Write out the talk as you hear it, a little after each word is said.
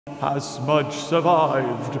Has Smudge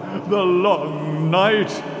survived the long night?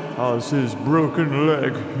 Has his broken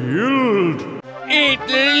leg healed? It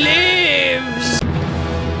lives!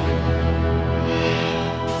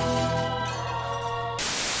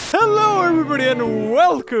 Hello everybody and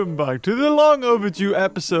welcome back to the long overdue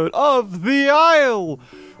episode of The Isle,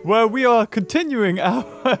 where we are continuing our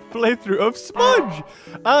playthrough of Smudge.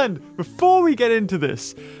 And before we get into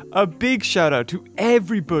this, a big shout out to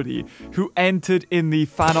everybody who entered in the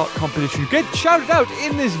fan art competition. Get shouted out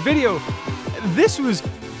in this video. This was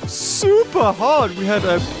super hard. We had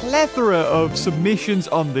a plethora of submissions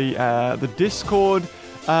on the Discord,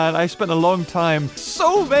 and I spent a long time.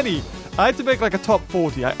 So many. I had to make like a top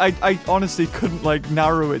 40. I honestly couldn't like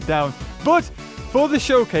narrow it down. But for the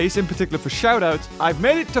showcase, in particular for shoutouts, I've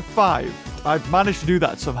made it to 5. I've managed to do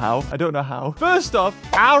that somehow. I don't know how. First off,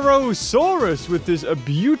 Arrowsaurus with this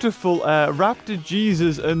beautiful Raptor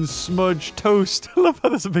Jesus and Smudge toast. I love how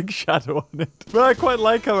there's a big shadow on it. But I quite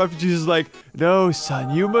like how Raptor Jesus is like, no,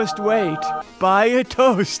 son, you must wait. Buy a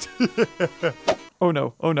toast. Oh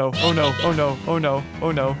no, oh no, oh no, oh no, oh no,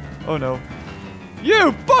 oh no, oh no.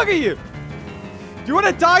 You, bugger you! Do you want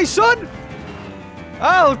to die, son?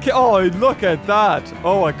 I'll kill. Oh, look at that.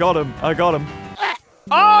 Oh, I got him. I got him.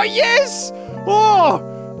 Oh, yes!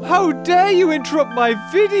 Oh, how dare you interrupt my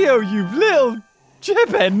video, you little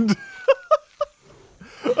chip end.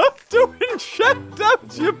 I'm doing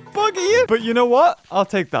shout-outs, you bugger you. But you know what? I'll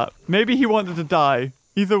take that. Maybe he wanted to die.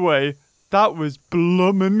 Either way, that was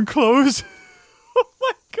bloomin' close. Oh,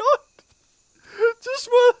 my God. Just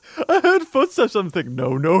when I heard footsteps, I'm thinking,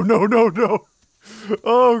 no, no, no, no, no.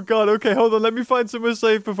 Oh, God. Okay, hold on. Let me find somewhere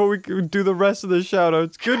safe before we do the rest of the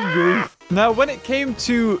shoutouts. Good grief. Now, when it came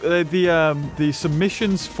to the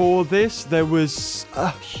submissions for this, there was a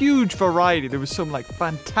huge variety. There was some, like,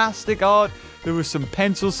 fantastic art. There was some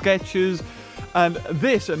pencil sketches. And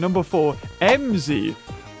this, at number 4, MZ.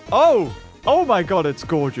 Oh, my God, it's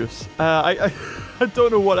gorgeous. I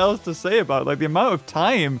don't know what else to say about it. Like, the amount of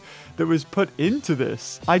time that was put into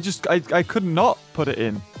this. I could not put it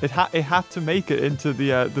in. It had to make it into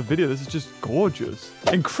the video. This is just gorgeous.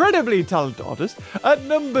 Incredibly talented artist. At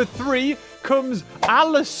number 3 comes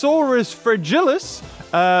Allosaurus fragilis.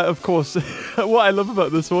 Of course, what I love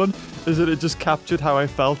about this one is that it just captured how I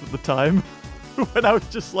felt at the time. When I was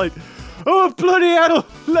just like, oh, bloody hell,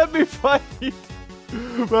 let me fight.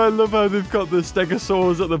 But I love how they've got the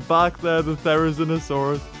Stegosaurus at the back there, the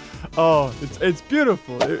Therizinosaurus. Oh, it's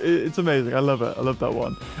beautiful. It's amazing. I love it. I love that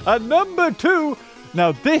one. At number 2,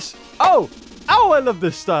 now this. Oh, I love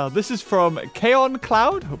this style. This is from Kaon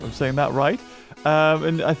Cloud. Hope I'm saying that right.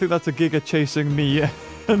 And I think that's a Giga chasing me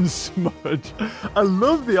and Smudge. I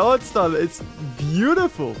love the art style. It's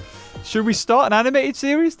beautiful. Should we start an animated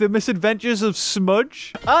series? The Misadventures of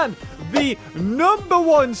Smudge? And the number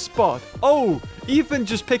 1 spot. Oh, even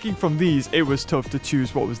just picking from these, it was tough to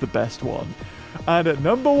choose what was the best one. And at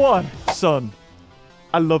number 1, son,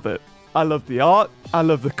 I love it. I love the art. I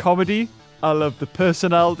love the comedy. I love the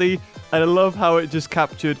personality. And I love how it just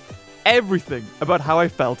captured everything about how I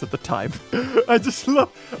felt at the time. I just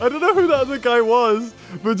love... I don't know who that other guy was,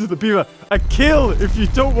 but just the beaver. A kill if you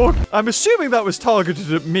don't walk... I'm assuming that was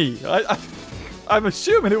targeted at me. I'm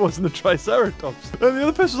assuming it wasn't the Triceratops. And the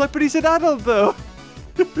other person was like, but he's an adult, though.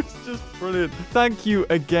 It's just brilliant. Thank you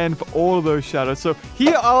again for all of those shoutouts. So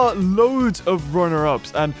here are loads of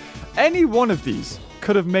runner-ups, and any one of these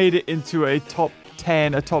could have made it into a top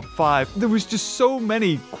 10, a top 5. There was just so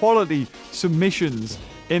many quality submissions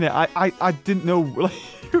in it. I didn't know. Like,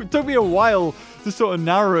 it took me a while to sort of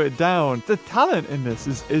narrow it down. The talent in this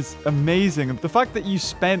is amazing. The fact that you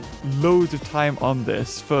spent loads of time on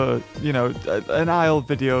this for, you know, an Isle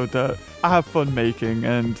video that I have fun making,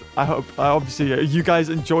 and I hope, obviously, you guys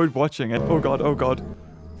enjoyed watching it. Oh, God. Oh, God.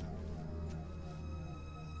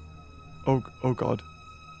 Oh, God.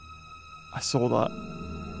 I saw that.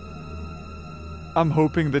 I'm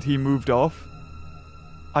hoping that he moved off.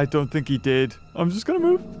 I don't think he did. I'm just gonna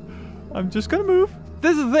move. I'm just gonna move.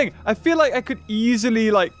 This is the thing. I feel like I could easily,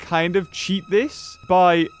 like, kind of cheat this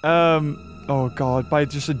by, oh, God, by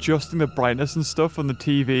just adjusting the brightness and stuff on the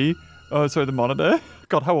TV. Oh, sorry, the monitor.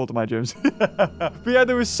 God, how old am I, James? But yeah,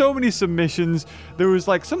 there was so many submissions. There was,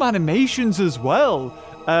 like, some animations as well.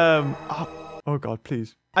 Oh, God,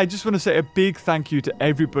 please. I just want to say a big thank you to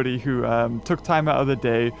everybody who took time out of the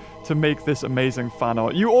day to make this amazing fan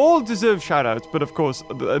art. You all deserve shout-outs, but of course,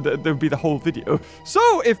 there would be the whole video.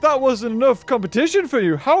 So, if that wasn't enough competition for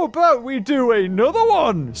you, how about we do another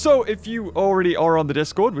one? So, if you already are on the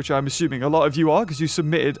Discord, which I'm assuming a lot of you are, because you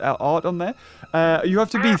submitted art on there, you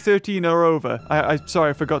have to be 13 or over.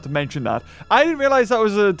 Sorry, I forgot to mention that. I didn't realize that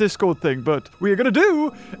was a Discord thing, but we're going to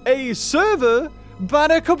do a server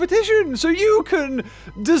banner competition, so you can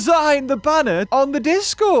design the banner on the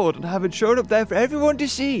Discord and have it shown up there for everyone to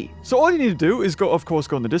see. So all you need to do is go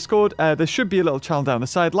on the Discord. There should be a little channel down the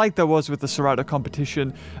side like there was with the Cerato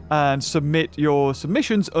competition, and submit your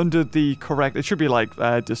submissions under the correct, it should be like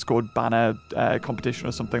Discord banner competition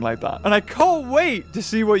or something like that. And I can't wait to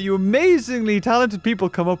see what you amazingly talented people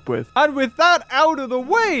come up with. And with that out of the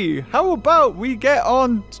way, how about we get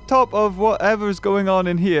on top of whatever's going on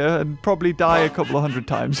in here and probably die a couple of 100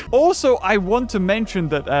 times. Also, I want to mention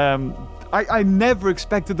that I never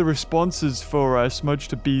expected the responses for Smudge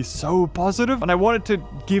to be so positive, and I wanted to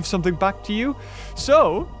give something back to you.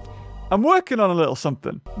 So, I'm working on a little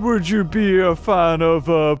something. Would you be a fan of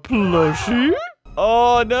a plushie?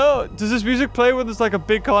 Oh no, does this music play when there's like a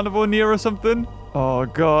big carnivore near or something? Oh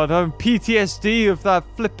god, I'm PTSD of that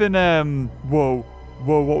flipping whoa,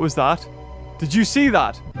 what was that? Did you see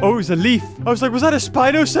that? Oh, it was a leaf. I was like, was that a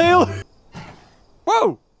Spinosaurus?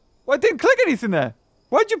 Whoa! Well, I didn't click anything there.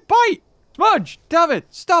 Why'd you bite? Smudge! Damn it!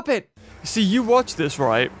 Stop it! You see, you watch this,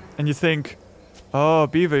 right? And you think, oh,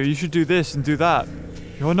 Beaver, you should do this and do that.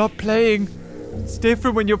 You're not playing. It's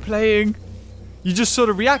different when you're playing. You just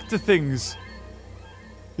sort of react to things.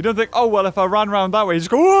 You don't think, oh, well, if I ran around that way, you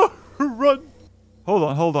just go, oh, run.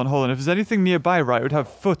 Hold on. If there's anything nearby, right, it would have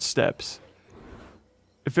footsteps.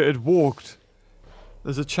 If it had walked,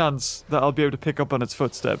 there's a chance that I'll be able to pick up on its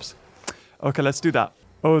footsteps. Okay, let's do that.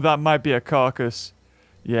 Oh, that might be a carcass.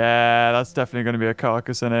 Yeah, that's definitely going to be a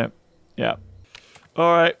carcass in it. Yeah.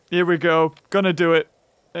 Alright, here we go. Gonna do it.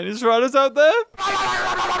 Any Ceratos out there?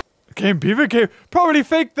 Game Beaver game. Probably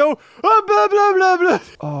fake though. Oh, blah, blah, blah, blah.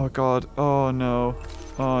 Oh, God. Oh, no.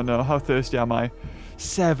 Oh, no. How thirsty am I?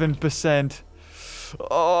 7%.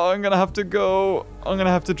 Oh, I'm gonna have to go. I'm gonna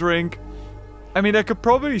have to drink. I mean, I could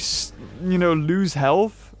probably, you know, lose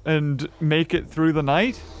health and make it through the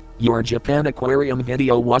night. Your Japan aquarium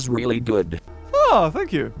video was really good. Oh,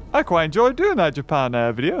 thank you. I quite enjoyed doing that Japan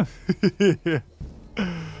video.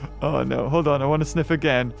 Oh no, hold on. I want to sniff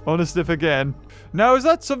again. Now, is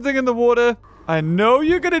that something in the water? I know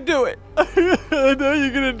you're gonna do it. I know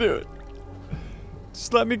you're gonna do it.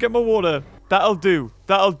 Just let me get my water. That'll do.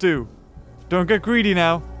 Don't get greedy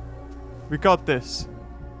now. We got this.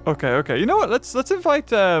 Okay. You know what? Let's invite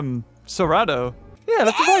Cerato. Yeah,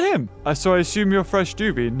 let's invite him. So I assume you're fresh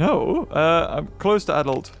doobie. No, I'm close to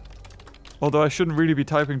adult. Although I shouldn't really be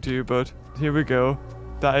typing to you, but here we go.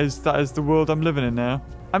 That is the world I'm living in now.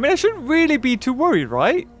 I mean, I shouldn't really be too worried,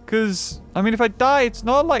 right? Because, I mean, if I die, it's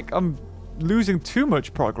not like I'm losing too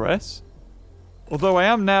much progress. Although I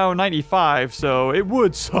am now 95, so it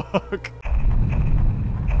would suck.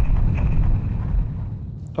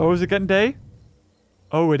 Oh, is it getting day?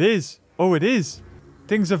 Oh, it is.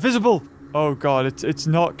 Things are visible. Oh god, it's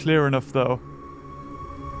not clear enough though.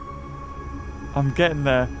 I'm getting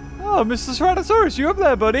there. Oh, Mr. Ceratosaurus, you up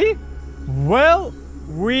there, buddy? Well,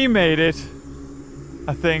 we made it.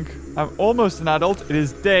 I think. I'm almost an adult. It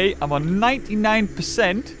is day. I'm on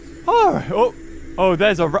 99%. Oh,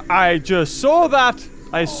 there's I just saw that.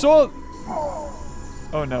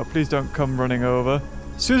 Oh no, please don't come running over.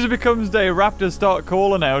 As soon as it becomes day, raptors start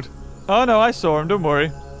calling out. Oh no, I saw him, don't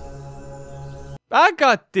worry. I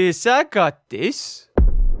got this. I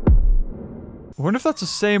wonder if that's the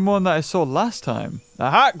same one that I saw last time.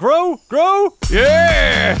 Aha, grow!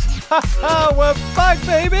 Yes! Haha, we're back,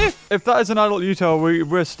 baby! If that is an adult Utah,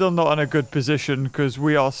 we're still not in a good position because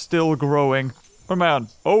we are still growing. What am I on?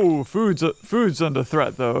 Oh, food's under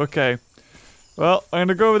threat though, okay. Well, I'm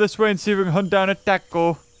gonna go over this way and see if we can hunt down a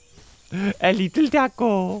taco. A little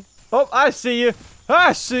taco. Oh, I see you.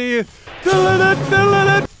 Oh,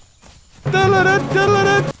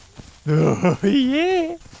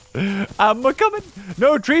 yeah. I'm a-coming.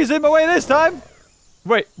 No trees in my way this time.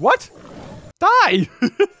 Wait, what? Die.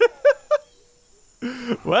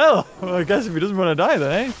 Well, I guess if he doesn't want to die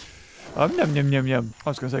then, eh? Yum. I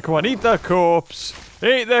was going to say, come on, eat the corpse.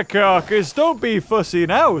 Eat the carcass. Don't be fussy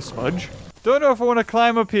now, Smudge. Don't know if I want to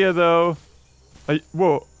climb up here, though.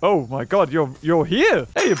 Whoa. Oh, my God. You're here.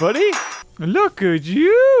 Hey, buddy. Look at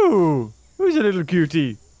you. Who's a little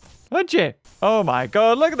cutie? Aren't you? Oh, my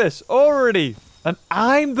God. Look at this. Already. And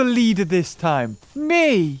I'm the leader this time.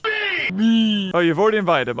 Me. Me. Oh, you've already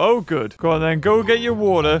invited him. Oh, good. Go on then. Go get your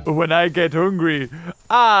water when I get hungry.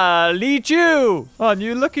 I'll eat you. Aren't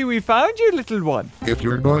you lucky we found you, little one? If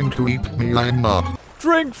you're going to eat me, I'm not.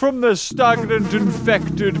 Drink from the stagnant,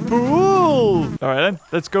 infected pool. All right, then.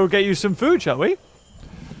 Let's go get you some food, shall we?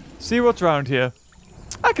 See what's around here.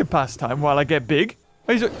 I can pass time while I get big.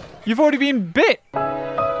 You've already been bit.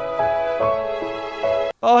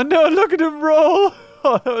 Oh, no. Look at him roll.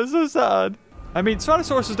 Oh, that was so sad. I mean,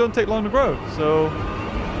 Spinosaurus don't take long to grow, so...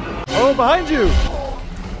 Oh, behind you!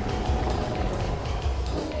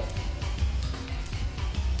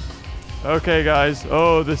 Okay, guys.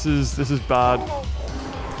 Oh, this is bad.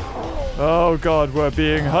 Oh, God, we're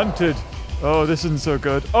being hunted. Oh, this isn't so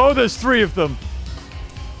good. Oh, there's 3 of them.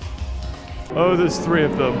 Oh, there's 3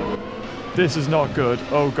 of them. This is not good.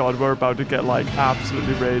 Oh, God, we're about to get, like,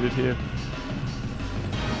 absolutely raided here.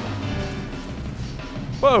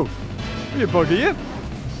 Whoa! Are you buggy you?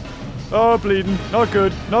 Oh, bleeding. Not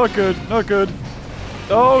good. Not good. Not good.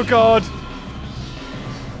 Oh, God.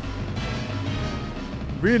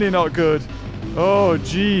 Really not good. Oh,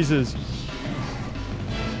 Jesus.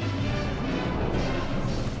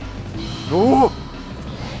 Oh!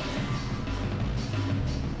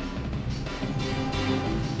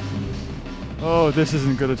 Oh, this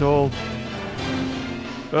isn't good at all.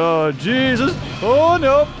 Oh, Jesus. Oh,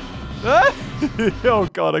 no. Ah! Oh,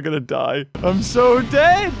 God, I'm gonna die. I'm so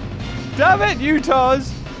dead. Damn it,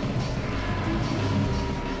 Utahs.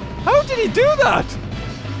 How did he do that?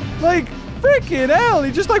 Like, freaking hell.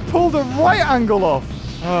 He just, like, pulled a right angle off.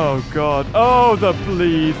 Oh, God. Oh, the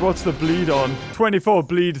bleed. What's the bleed on? 24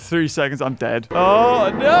 bleed, 3 seconds. I'm dead.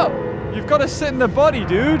 Oh, no. You've got to sit in the body,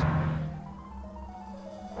 dude.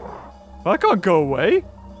 I can't go away.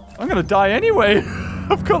 I'm gonna die anyway.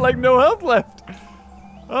 I've got, like, no health left.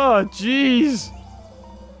 Oh, jeez.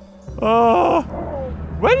 Oh.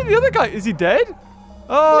 Where did the other guy? Is he dead?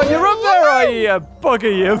 Oh, you're up there, are you,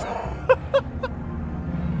 bugger you?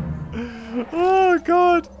 Oh,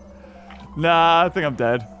 God. Nah, I think I'm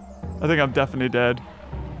dead. I think I'm definitely dead.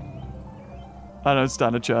 I don't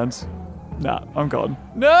stand a chance. Nah, I'm gone.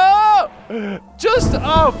 No! Just,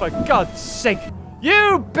 oh, for God's sake.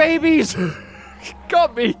 You babies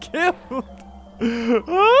got me killed.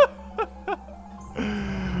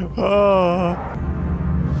 Oh.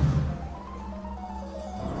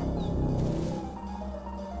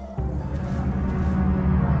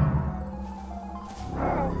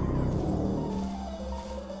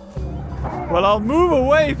 Well, I'll move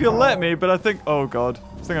away if you'll let me, but I think... Oh, God.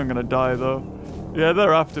 I think I'm gonna die, though. Yeah,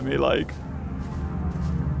 they're after me, like...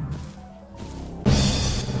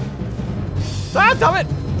 Ah, damn it!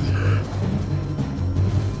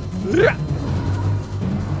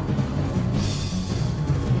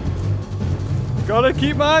 Gotta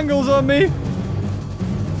keep my angles on me.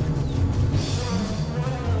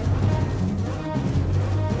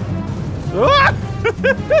 Ah!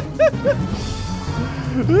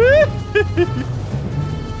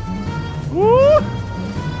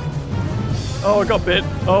 Oh, I got bit.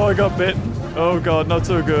 Oh, I got bit. Oh, God, not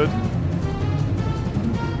so good.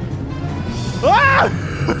 Ah!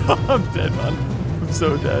 I'm dead, man. I'm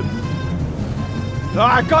so dead.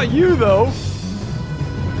 Ah, I got you, though.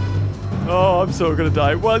 Oh, I'm so gonna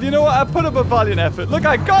die. Well, you know what? I put up a valiant effort. Look,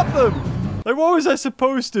 I got them! Like, what was I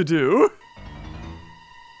supposed to do?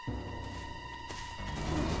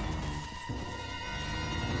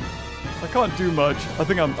 I can't do much. I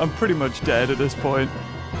think I'm pretty much dead at this point.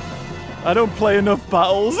 I don't play enough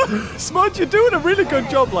battles. Smudge, you're doing a really good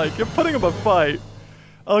job, like. You're putting up a fight.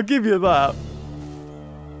 I'll give you that.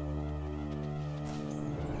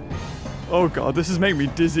 Oh, God, this is making me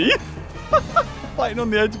dizzy. Fighting on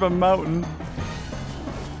the edge of a mountain.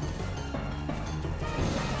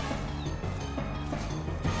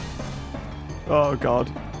 Oh, God.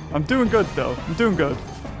 I'm doing good, though. I'm doing good.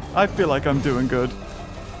 I feel like I'm doing good.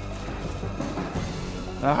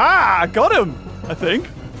 Aha! I got him! I think.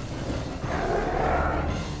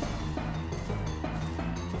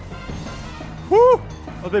 Woo!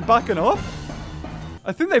 Are they backing off?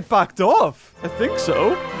 I think they backed off. I think so.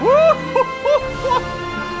 Woo!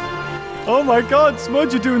 Oh my God,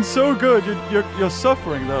 Smudge, you're doing so good. You're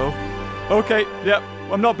suffering though. Okay, yep.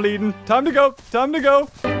 I'm not bleeding. Time to go. Time to go.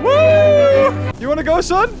 Woo! You want to go,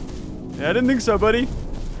 son? Yeah, I didn't think so, buddy.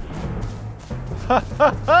 Ha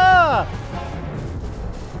ha ha!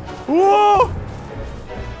 Whoa!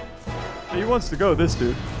 He wants to go, this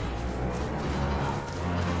dude.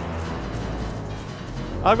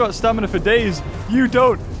 I've got stamina for days. You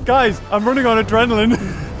don't. Guys, I'm running on adrenaline.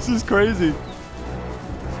 This is crazy.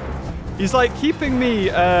 He's like keeping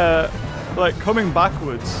me like coming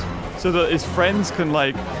backwards so that his friends can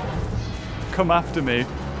like come after me.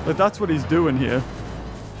 Like, that's what he's doing here.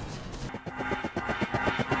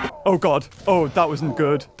 Oh, God. Oh, that wasn't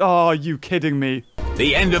good. Oh, are you kidding me?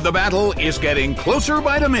 The end of the battle is getting closer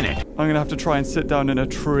by the minute. I'm going to have to try and sit down in a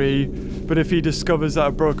tree. But if he discovers that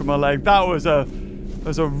I've broken my leg, that was a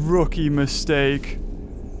rookie mistake.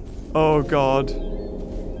 Oh, God.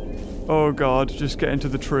 Oh, God. Just get into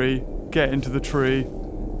the tree. Get into the tree.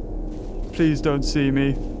 Please don't see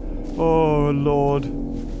me. Oh, Lord.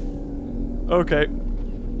 Okay.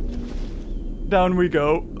 Down we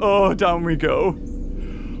go. Oh, down we go.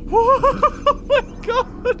 Oh, my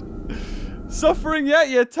God. Suffering yet,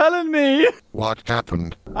 you're telling me? What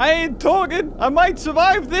happened? I ain't talking. I might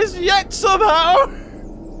survive this yet somehow.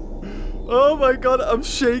 Oh my God, I'm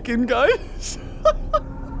shaking, guys.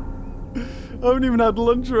 I haven't even had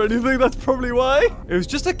lunch or anything. That's probably why. It was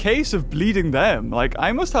just a case of bleeding them. Like,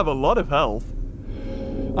 I must have a lot of health.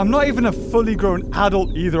 I'm not even a fully grown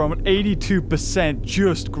adult either. I'm at 82%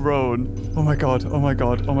 just grown. Oh my God. Oh my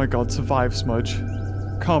God. Oh my God. Survive, Smudge.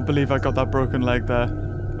 Can't believe I got that broken leg there.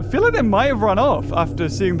 I feel like they might have run off after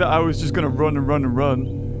seeing that I was just going to run and run and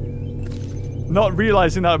run. Not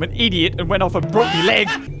realizing that I'm an idiot and went off and broke my leg.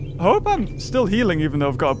 I hope I'm still healing even though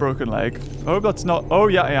I've got a broken leg. I hope that's not... Oh,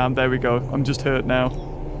 yeah, I am. There we go. I'm just hurt now.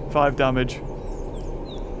 5 damage.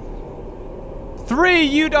 3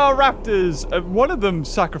 Utahraptors! One of them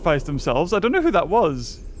sacrificed themselves. I don't know who that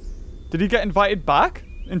was. Did he get invited back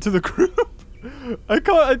into the group? I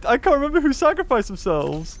can't remember who sacrificed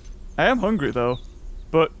themselves. I am hungry, though.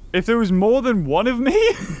 But if there was more than one of me,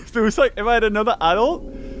 if I had another adult,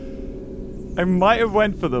 I might have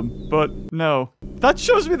went for them, but no. That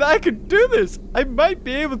shows me that I could do this. I might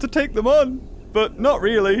be able to take them on, but not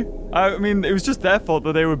really. I mean, it was just their fault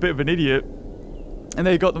that they were a bit of an idiot. And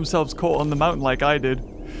they got themselves caught on the mountain like I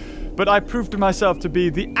did. But I proved to myself to be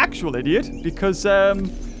the actual idiot because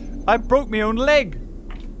I broke my own leg.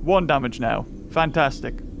 1 damage now.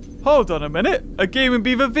 Fantastic. Hold on a minute. A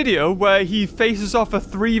GamingBeaver video where he faces off a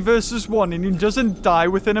 3 versus 1 and he doesn't die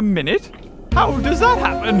within a minute? How does that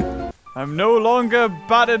happen? I'm no longer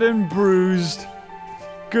battered and bruised.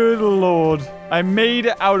 Good Lord. I made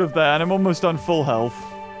it out of there and I'm almost on full health.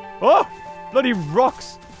 Oh! Bloody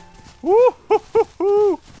rocks.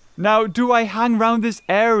 Woo-hoo-hoo-hoo. Now, do I hang around this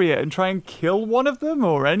area and try and kill one of them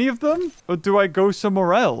or any of them? Or do I go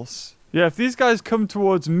somewhere else? Yeah, if these guys come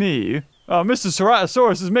towards me... Oh, Mr.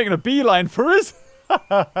 Ceratosaurus is making a beeline for us.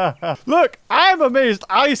 Look, I'm amazed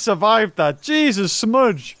I survived that. Jesus,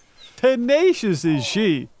 Smudge. Tenacious is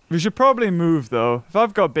she. We should probably move, though. If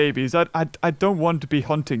I've got babies, I don't want to be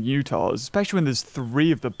hunting Utahs, especially when there's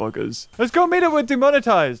 3 of the buggers. Let's go meet up with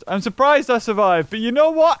Demonetized. I'm surprised I survived, but you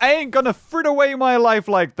know what? I ain't gonna frit away my life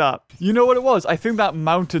like that. You know what it was? I think that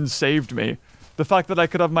mountain saved me. The fact that I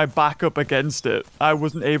could have my back up against it. I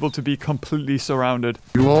wasn't able to be completely surrounded.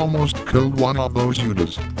 You almost killed one of those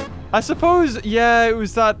Utahs. I suppose, yeah, it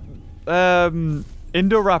was that,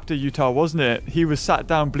 Indoraptor Utah, wasn't it? He was sat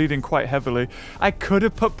down bleeding quite heavily. I could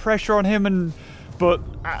have put pressure on him but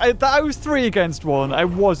I was 3 against 1. I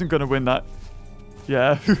wasn't going to win that.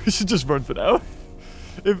 Yeah, we should just run for now.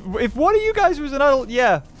 If one of you guys was an adult,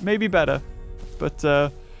 yeah, maybe better. But,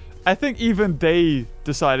 I think even they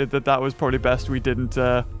decided that that was probably best we didn't,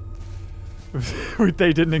 they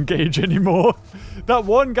didn't engage anymore. That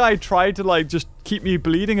one guy tried to, like, just keep me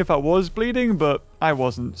bleeding if I was bleeding, but I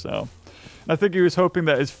wasn't, so... I think he was hoping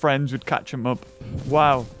that his friends would catch him up.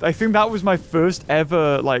 Wow. I think that was my first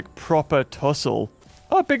ever, like, proper tussle.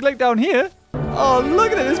 Oh, big lake down here. Oh,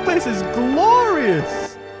 look at it. This place is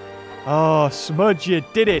glorious. Oh, Smudge, you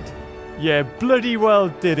did it. You bloody well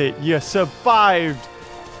did it. You survived.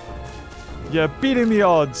 You're beating the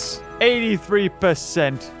odds.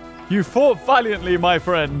 83%. You fought valiantly, my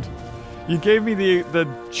friend. You gave me the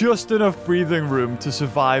just enough breathing room to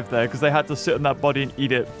survive there because they had to sit on that body and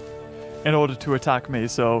eat it in order to attack me,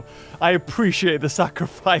 so I appreciate the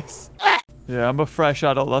sacrifice. Yeah, I'm a fresh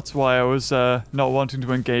adult, that's why I was not wanting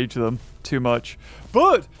to engage them too much.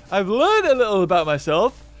 But I've learned a little about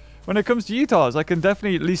myself. When it comes to Utahs, I can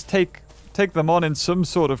definitely at least take them on in some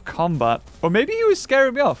sort of combat. Or maybe he was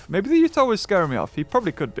scaring me off. Maybe the Utah was scaring me off. He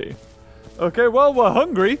probably could be. Okay, well, we're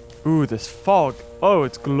hungry. Ooh, this fog. Oh,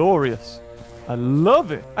 it's glorious. I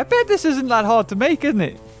love it. I bet this isn't that hard to make, isn't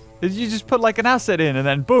it? You just put like an asset in and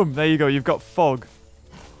then boom, there you go. You've got fog.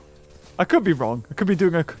 I could be wrong. I could be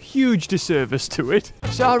doing a huge disservice to it.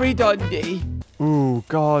 Sorry, Dundee. Ooh,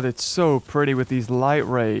 God, it's so pretty with these light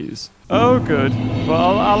rays. Oh, good.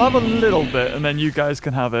 Well, I'll have a little bit and then you guys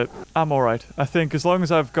can have it. I'm all right. I think as long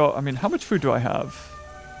as I've got... I mean, how much food do I have?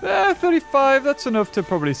 35. That's enough to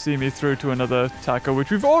probably see me through to another taco,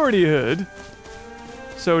 which we've already heard.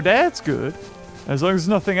 So that's good. As long as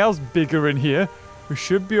nothing else bigger in here, we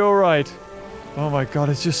should be alright. Oh my god,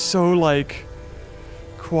 it's just so, like,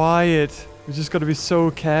 quiet. We just gotta be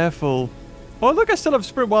so careful. Oh, look, I still have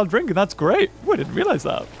Sprint while drinking. That's great. Oh, I didn't realize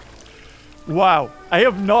that. Wow. I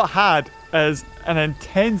have not had as an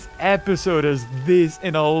intense episode as this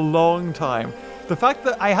in a long time. The fact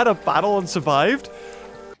that I had a battle and survived,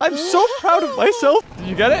 I'm so proud of myself. Did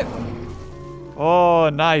you get it?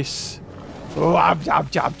 Oh, nice. Oh,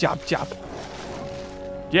 jab, jab, jab, jab.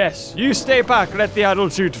 Yes, you stay back. Let the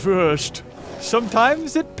adult shoot first.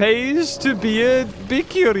 Sometimes it pays to be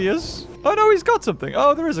curious. Oh, no, he's got something.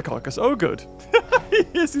 Oh, there is a carcass. Oh, good.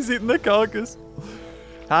 Yes, he's eating the carcass.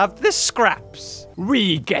 Have the scraps.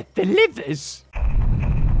 We get the livers.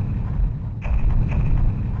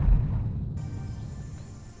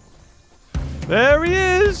 There he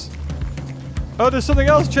is. Oh, there's something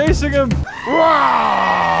else chasing him.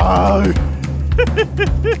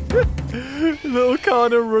 Little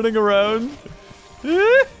Connor running around.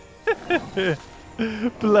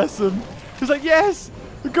 Bless him. He's like, yes,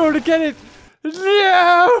 we're going to get it.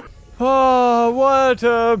 No. Oh, what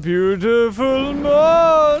a beautiful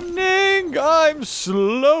morning. I'm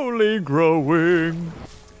slowly growing.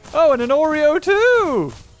 Oh, and an Oreo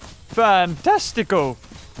too. Fantastico.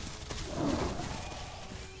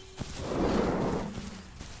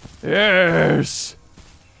 Yes.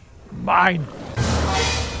 Mine.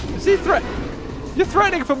 Is he You're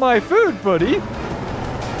threatening for my food, buddy.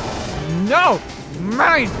 No.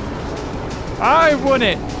 Mine. I won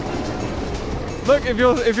it. Look, if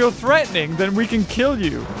you're threatening, then we can kill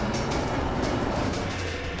you.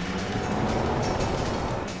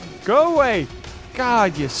 Go away.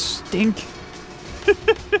 God, you stink.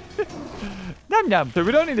 Nom nom. So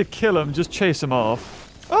we don't need to kill him, just chase him off.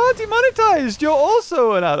 Oh, demonetized. You're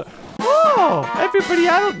also an adult. Oh, everybody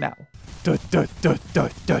adult now.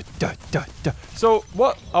 So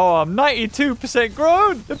what? Oh, I'm 92%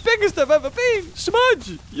 grown. The biggest I've ever been.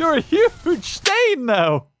 Smudge, you're a huge stain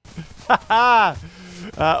now. Haha.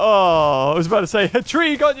 Oh, I was about to say, a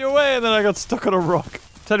tree got in your way and then I got stuck on a rock.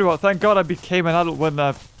 Tell you what, thank God I became an adult when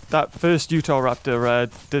that first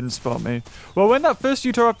Utahraptor didn't spot me. Well, when that first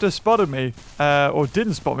Utahraptor spotted me, or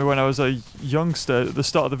didn't spot me when I was a youngster at the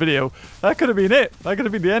start of the video, that could have been it. That could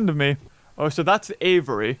have been the end of me. Oh, so that's the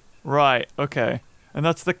aviary. Right, okay. And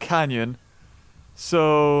that's the canyon.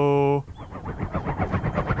 So...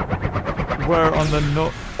 we're on the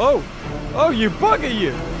north... Oh! Oh, you bugger,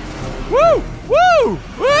 you! Woo! Woo!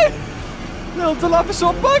 Woo! Little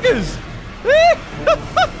Dilophosaur buggers!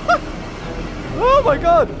 Oh my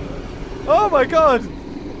god! Oh my god!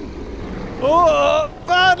 Oh!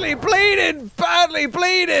 Badly bleeding! Badly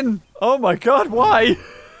bleeding! Oh my god, why?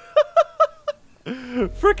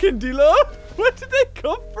 Frickin' Dilo! Where did they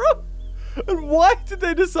come from? And why did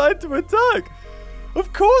they decide to attack?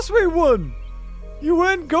 Of course we won! You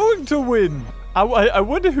weren't going to win! I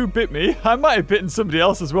wonder who bit me. I might have bitten somebody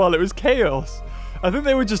else as well. It was chaos. I think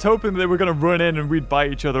they were just hoping they were going to run in and we'd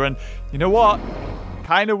bite each other. And you know what?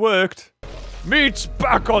 Kind of worked. Meat's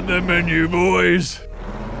back on the menu, boys.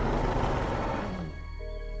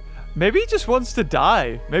 Maybe he just wants to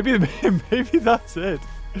die. Maybe that's it.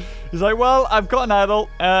 He's like, well, I've got an adult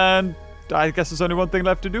and I guess there's only one thing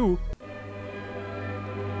left to do.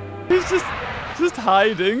 He's just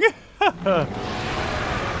hiding.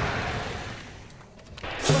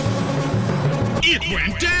 It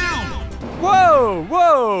went down! Whoa,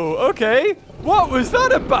 whoa, okay. What was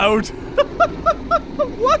that about?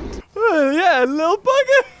 What? Yeah, a little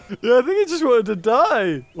bugger. Yeah, I think he just wanted to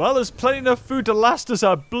die. Well, there's plenty enough food to last us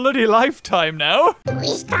our bloody lifetime now.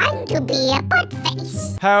 It's time to be a butt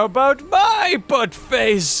face. How about my butt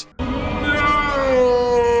face? No!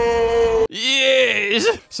 Yes!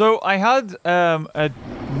 So I had a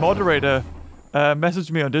moderator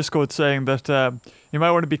message me on Discord saying that you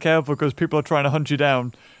might want to be careful because people are trying to hunt you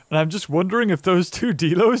down. And I'm just wondering if those two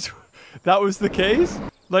Delos, that was the case.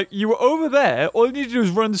 Like, you were over there, all you need to do is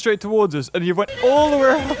run straight towards us, and you went all the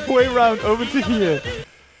way around over to here.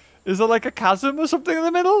 Is there like a chasm or something in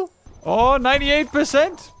the middle? Oh,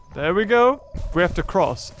 98%. There we go. We have to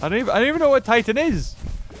cross. I don't even know what Titan is.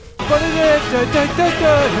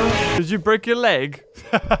 Did you break your leg?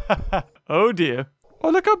 Oh dear.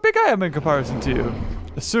 Oh, look how big I am in comparison to you.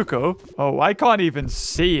 Asuko. Oh, I can't even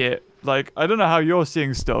see it. Like, I don't know how you're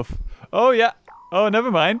seeing stuff. Oh, yeah. Oh, never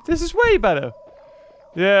mind. This is way better.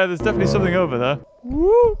 Yeah, there's definitely something over there.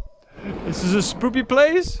 Woo! This is a spoopy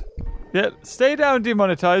place. Yeah, stay down,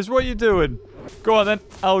 demonetized. What are you doing? Go on, then.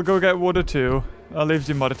 I'll go get water, too. I'll leave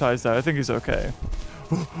demonetized there. I think he's okay.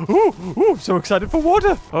 Ooh, so excited for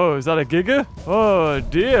water. Oh, is that a giga? Oh,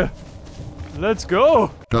 dear. Let's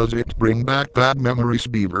go. Does it bring back bad memories,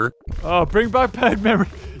 Beaver? Oh, bring back bad memory.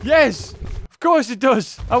 Yes, of course it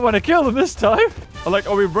does. I want to kill them this time.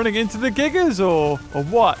 Are we running into the gigas or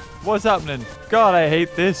what? What's happening? God, I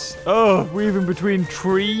hate this. Oh, weaving between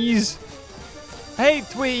trees. Hate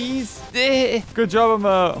trees. Good job.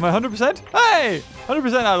 Am I 100%? Hey, 100%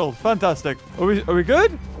 adult. Fantastic. Are we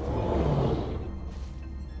good?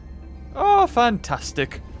 Oh,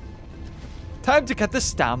 fantastic. Time to get the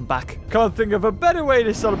stamp back. Can't think of a better way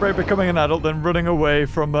to celebrate becoming an adult than running away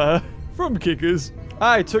from kickers.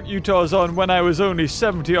 I took Utah's on when I was only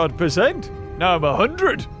 70-odd%. Now I'm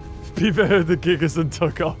 100. Beaver heard the kickers and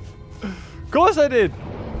took off. Of course I did.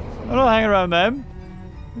 I'm not hanging around them.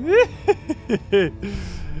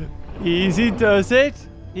 Easy does it.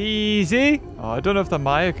 Easy. Oh, I don't know if the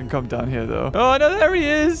Maya can come down here, though. Oh, no, there he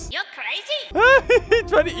is. You're crazy.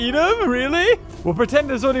 Trying to eat him? Really? We'll pretend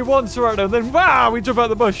there's only one Cerato, then wow, we jump out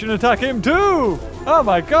the bush and attack him too. Oh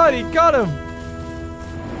my god, he got him.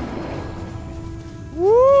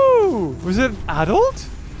 Woo! Was it an adult?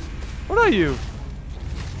 What are you?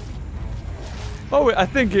 Oh, I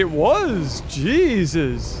think it was.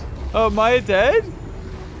 Jesus. Oh, Maya dead?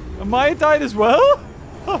 Maya died as well?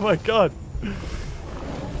 Oh my god.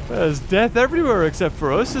 There's death everywhere except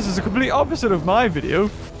for us. This is the complete opposite of my video.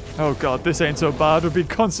 Oh god, this ain't so bad. We'll be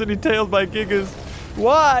constantly tailed by gigas.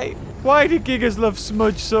 Why? Why do gigas love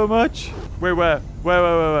Smudge so much? Wait, where?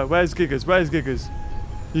 Where's gigas? Where's gigas?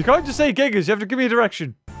 You can't just say gigas. You have to give me a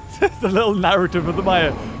direction. The little narrative of the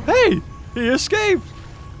Maya. Hey, he escaped.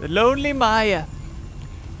 The lonely Maya.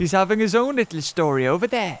 He's having his own little story over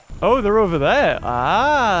there. Oh, they're over there.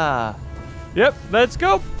 Ah. Yep, let's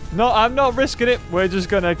go. No, I'm not risking it. We're just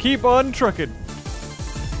gonna keep on trucking.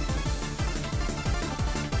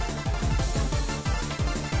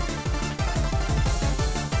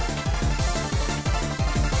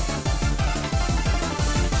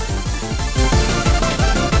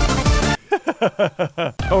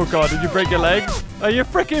 Oh god, did you break your leg? Oh, you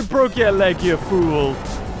freaking broke your leg, you fool.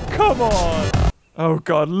 Come on. Oh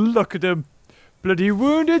god, look at him. Bloody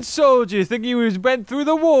wounded soldier thinking he went through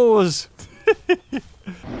the wars.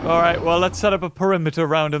 Alright, well, let's set up a perimeter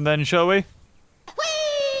around him then, shall we?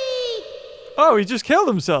 Whee! Oh, he just killed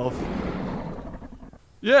himself.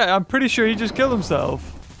 Yeah, I'm pretty sure he just killed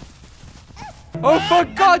himself. Oh, for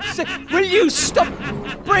God's sake, will you stop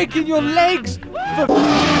breaking your legs?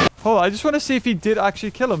 Hold on, I just want to see if he did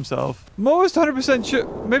actually kill himself. I'm almost 100%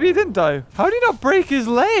 sure. Maybe he didn't die. How did he not break his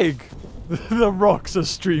leg? The rocks are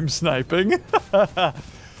stream sniping.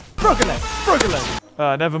 Broken leg, broken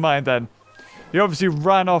leg. Never mind then. He obviously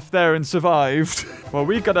ran off there and survived. Well,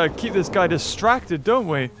 we gotta keep this guy distracted, don't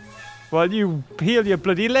we? While you heal your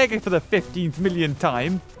bloody leg for the 15th millionth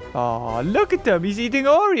time. Oh, look at him. He's eating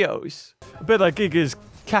Oreos. A bit like Giga's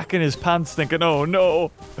cacking his pants thinking, oh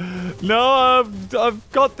no. No,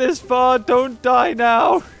 I've got this far. Don't die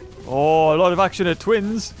now. Oh, a lot of action at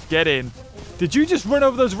Twins. Get in. Did you just run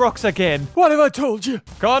over those rocks again? What have I told you?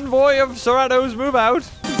 Convoy of Ceratos, move out.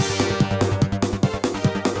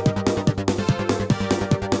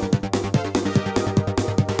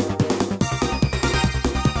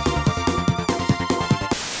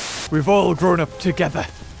 We've all grown up together.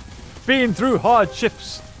 Been through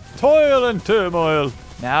hardships, toil and turmoil.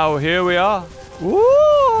 Now here we are.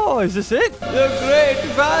 Ooh, is this it? The Great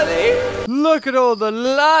Valley. Look at all the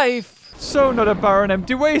life. So not a barren,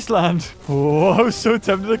 empty wasteland. Oh, I was so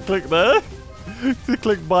tempted to click there. To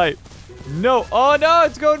click bite. No. Oh no,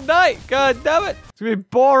 it's going night. God damn it. It's going to be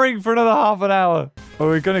boring for another half an hour. Are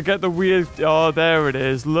we going to get the weird... Oh, there it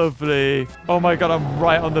is. Lovely. Oh my god, I'm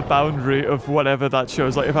right on the boundary of whatever that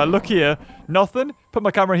shows. Like, if I look here, nothing. Put my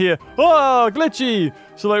camera here. Oh, glitchy.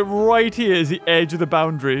 So, like, right here is the edge of the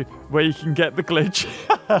boundary where you can get the glitch.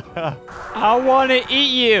 I want to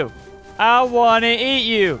eat you. I want to eat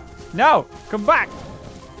you. No, come back.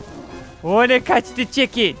 I want to catch the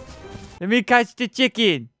chicken. Let me catch the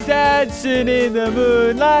chicken. Dancing in the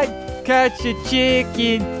moonlight. Catch a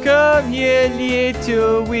chicken, come here,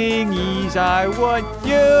 little wingies. I want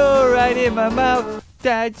you right in my mouth.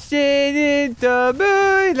 Dancing in the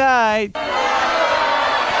moonlight.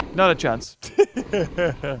 Not a chance.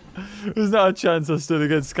 There's not a chance I stood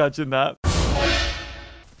against catching that.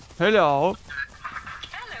 Hello.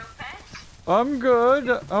 Hello, pet. I'm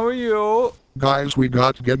good. How are you? Guys, we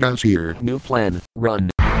got Gigas here. New plan, run.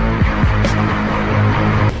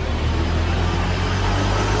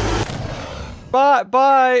 Bye,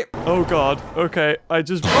 bye. Oh god. Okay, I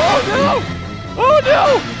just. Oh no! Oh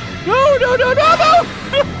no! No! No! No! No! No!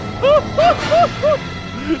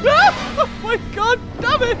 No! Oh my god!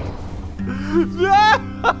 Damn it!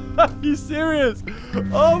 Are you serious?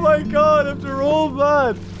 Oh my god, after all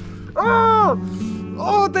that.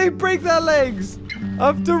 Oh, they break their legs.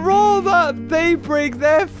 After all that, they break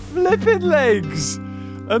their flipping legs.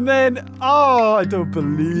 And then, I don't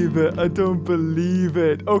believe it. I don't believe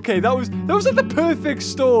it. Okay, that was like the perfect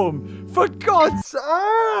storm. For God's sake.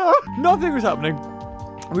 Nothing was happening.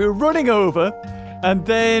 We were running over, and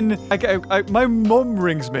then my mum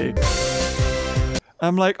rings me.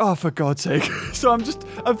 I'm like, oh, for God's sake. So I'm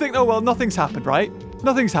thinking, oh, well, nothing's happened, right?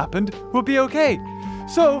 Nothing's happened. We'll be okay.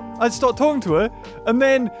 So I start talking to her, and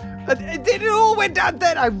then it all went down.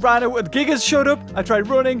 Then I ran out. Gigas showed up. I tried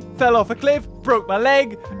running, fell off a cliff, broke my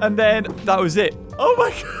leg, and then that was it. Oh my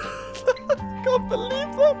God. I can't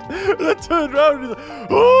believe that. And I turned around and was like,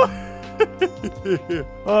 oh.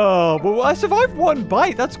 Oh, well, I survived one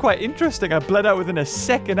bite. That's quite interesting. I bled out within a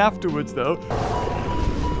second afterwards, though.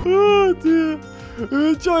 Oh, dear. If you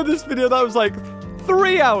enjoyed this video, that was like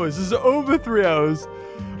 3 hours. This is over 3 hours.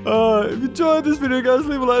 If you enjoyed this video, guys,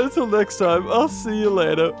 leave a like. Until next time, I'll see you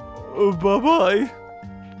later. Bye-bye.